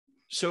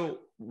So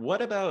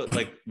what about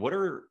like, what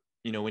are,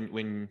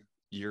 when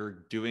you're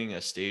doing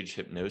a stage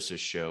hypnosis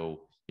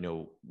show,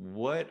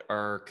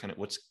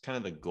 what's kind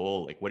of the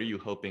goal? Like, what are you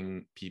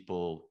hoping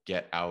people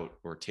get out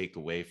or take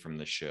away from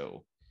the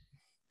show?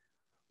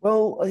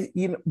 Well,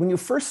 when you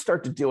first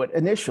start to do it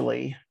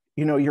initially,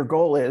 your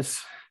goal is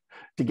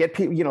to get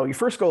people, your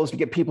first goal is to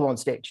get people on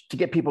stage, to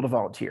get people to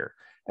volunteer.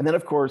 And then,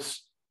 of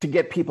course, to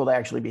get people to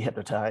actually be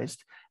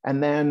hypnotized.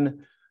 And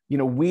then,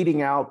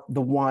 weeding out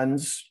the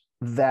ones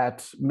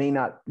that may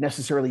not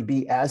necessarily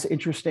be as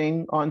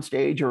interesting on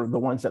stage or the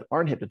ones that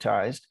aren't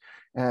hypnotized.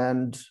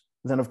 And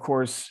then, of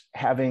course,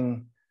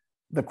 having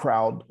the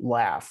crowd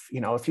laugh.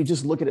 If you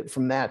just look at it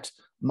from that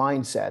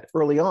mindset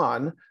early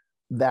on,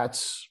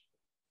 that's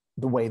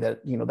the way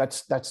that,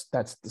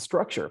 that's the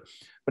structure.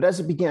 But as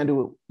it began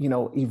to,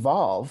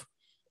 evolve,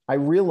 I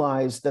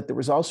realized that there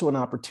was also an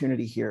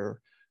opportunity here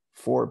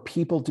for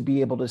people to be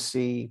able to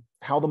see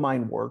how the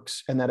mind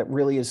works, and that it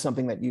really is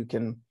something that you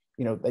can,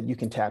 that you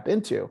can tap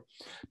into.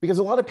 Because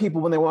a lot of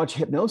people, when they watch a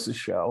hypnosis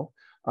show,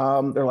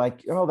 they're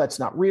like, oh, that's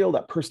not real.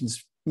 That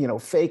person's,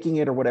 faking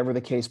it, or whatever the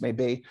case may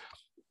be.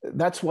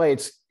 That's why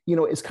it's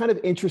kind of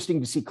interesting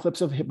to see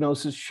clips of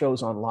hypnosis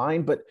shows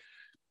online, but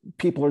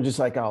people are just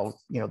like, oh,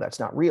 that's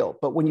not real.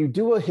 But when you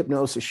do a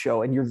hypnosis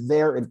show and you're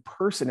there in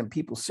person and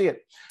people see it,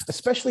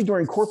 especially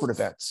during corporate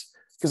events,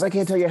 because I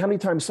can't tell you how many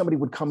times somebody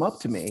would come up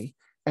to me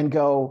and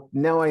go,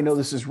 now I know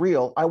this is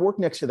real. I work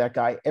next to that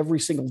guy every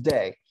single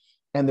day,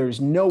 and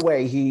there's no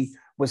way he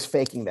was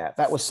faking that.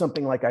 That was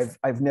something like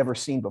I've never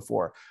seen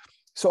before.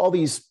 So all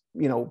these,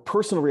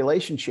 personal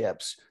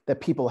relationships that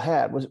people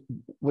had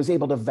was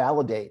able to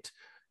validate,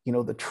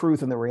 the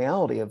truth and the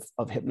reality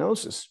of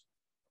hypnosis.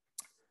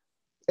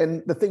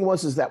 And the thing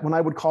is that when I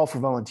would call for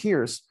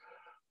volunteers,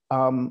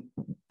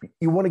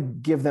 you want to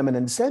give them an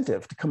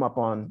incentive to come up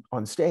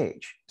on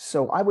stage.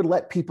 So I would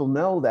let people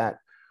know that,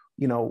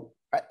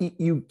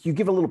 you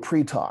give a little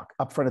pre-talk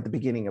up front at the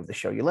beginning of the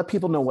show. You let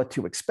people know what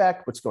to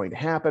expect, what's going to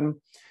happen,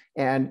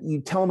 and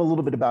you tell them a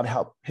little bit about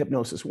how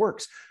hypnosis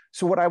works.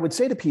 So what I would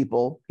say to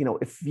people,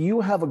 if you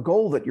have a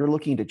goal that you're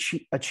looking to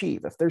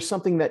achieve, if there's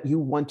something that you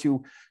want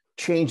to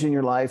change in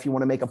your life, you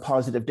want to make a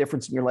positive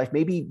difference in your life,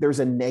 maybe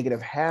there's a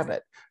negative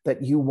habit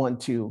that you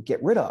want to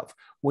get rid of.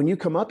 When you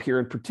come up here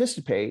and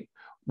participate,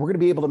 we're going to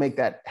be able to make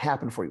that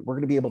happen for you. We're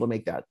going to be able to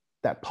make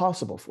that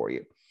possible for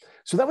you.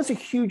 So that was a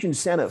huge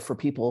incentive for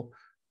people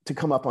to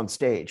come up on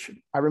stage.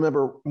 I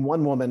remember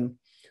one woman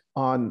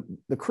on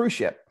the cruise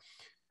ship.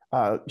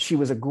 She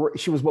was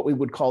what we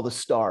would call the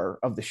star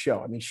of the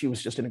show. I mean, she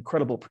was just an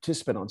incredible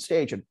participant on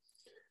stage. And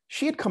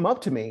she had come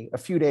up to me a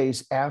few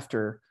days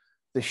after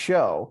the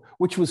show,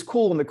 which was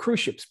cool on the cruise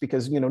ships,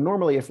 because,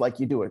 normally if like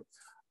you do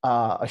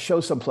a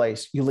show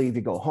someplace, you leave,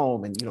 you go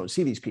home, and you don't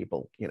see these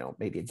people,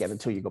 maybe again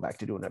until you go back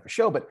to do another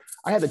show. But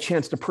I had the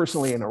chance to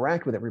personally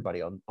interact with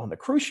everybody on the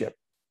cruise ship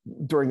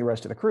during the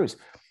rest of the cruise.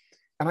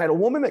 And I had a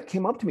woman that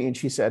came up to me and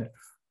she said,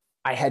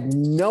 I had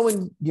no,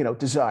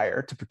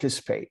 desire to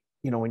participate,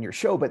 in your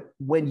show. But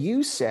when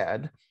you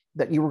said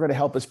that you were going to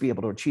help us be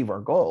able to achieve our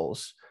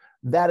goals,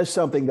 that is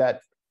something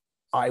that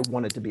I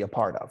wanted to be a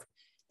part of.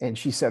 And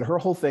she said her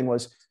whole thing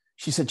was,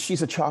 she said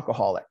she's a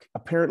chocoholic.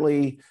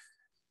 Apparently,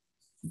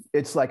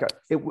 it's like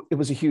it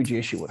was a huge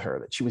issue with her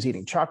that she was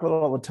eating chocolate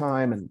all the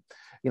time and,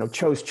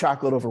 chose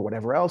chocolate over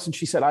whatever else. And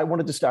she said, I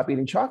wanted to stop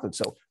eating chocolate.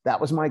 So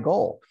that was my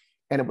goal.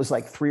 And it was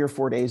like 3 or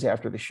 4 days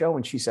after the show.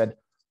 And she said,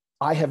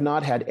 I have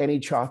not had any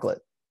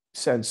chocolate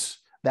since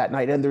that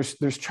night. And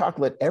there's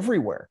chocolate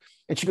everywhere.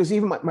 And she goes,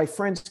 even my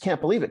friends can't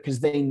believe it,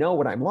 because they know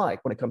what I'm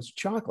like when it comes to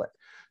chocolate.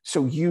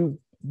 So you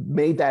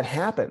made that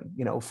happen,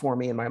 for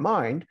me in my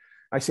mind.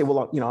 I say,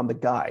 well, I'm the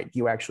guide.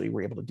 You actually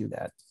were able to do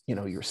that,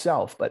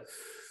 yourself. But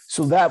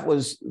so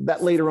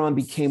that later on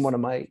became one of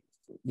my,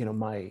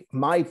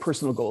 my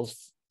personal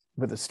goals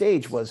with the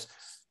stage, was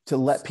to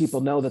let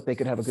people know that they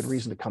could have a good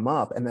reason to come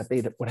up, and that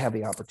they would have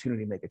the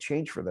opportunity to make a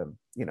change for them,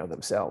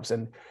 themselves.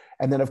 And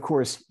then, of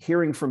course,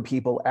 hearing from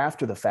people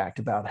after the fact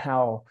about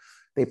how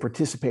they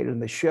participated in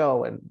the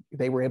show and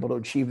they were able to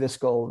achieve this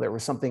goal. There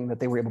was something that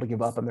they were able to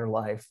give up in their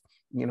life,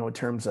 in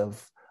terms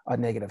of a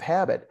negative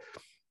habit.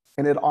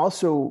 And it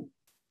also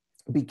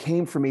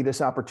became for me this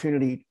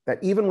opportunity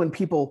that even when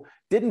people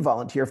didn't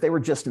volunteer, if they were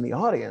just in the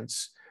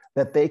audience,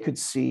 that they could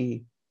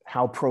see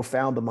how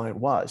profound the mind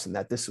was, and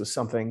that this was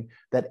something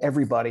that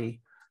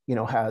everybody,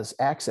 has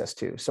access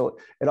to. So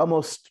it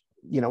almost,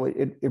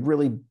 it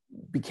really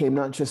became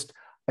not just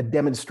a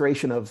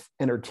demonstration of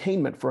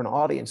entertainment for an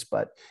audience,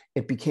 but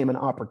it became an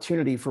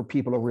opportunity for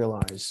people to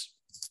realize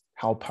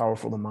how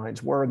powerful the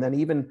minds were. And then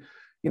even,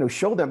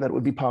 show them that it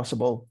would be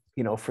possible,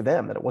 for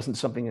them, that it wasn't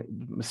something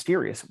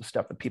mysterious. It was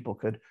stuff that people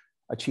could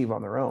achieve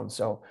on their own.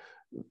 So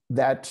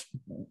that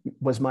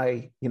was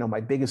my,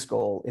 my biggest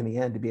goal in the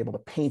end, to be able to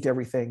paint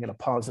everything in a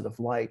positive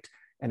light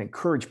and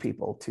encourage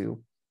people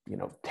to,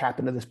 tap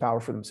into this power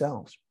for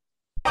themselves.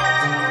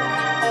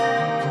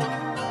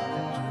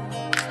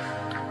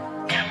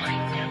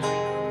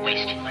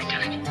 Wasting my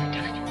time.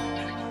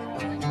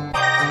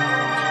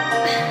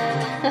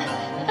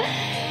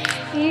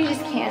 You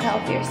just can't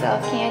help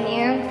yourself, can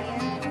you?